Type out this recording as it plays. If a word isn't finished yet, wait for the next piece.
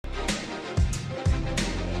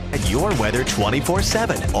Your weather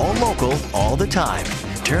 24/7, all local, all the time.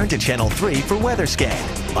 Turn to Channel 3 for Weather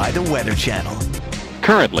Scan by the Weather Channel.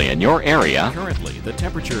 Currently in your area. Currently, the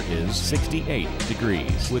temperature is 68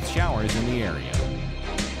 degrees with showers in the area.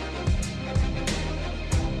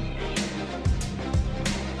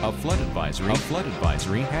 A flood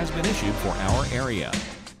advisory has been issued for our area.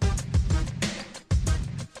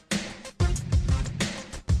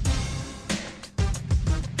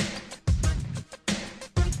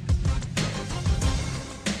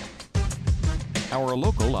 Our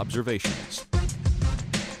local observations.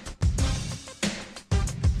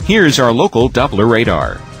 Here's our local Doppler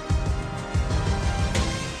radar.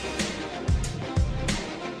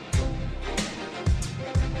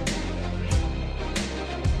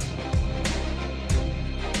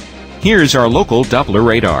 Here's our local Doppler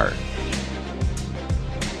radar.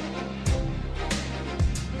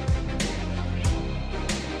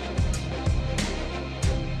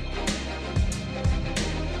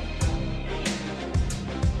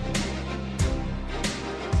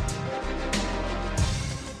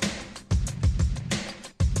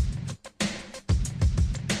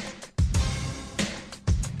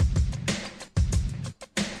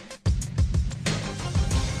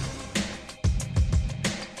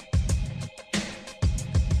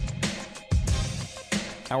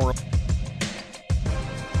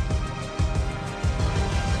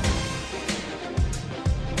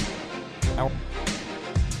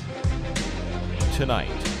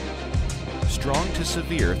 Tonight, strong to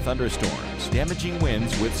severe thunderstorms, damaging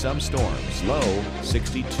winds with some storms, low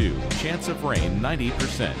 62, chance of rain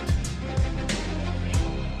 90%.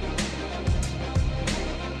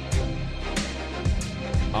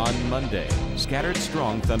 On Monday, scattered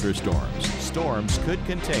strong thunderstorms. Storms could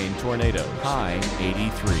contain tornadoes. High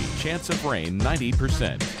 83. Chance of rain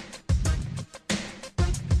 90%.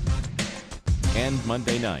 And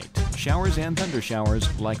Monday night, showers and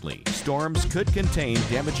thundershowers likely. Storms could contain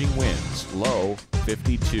damaging winds. Low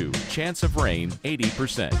 52. Chance of rain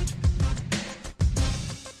 80%.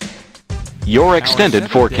 Your extended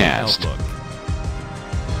forecast. Outlook.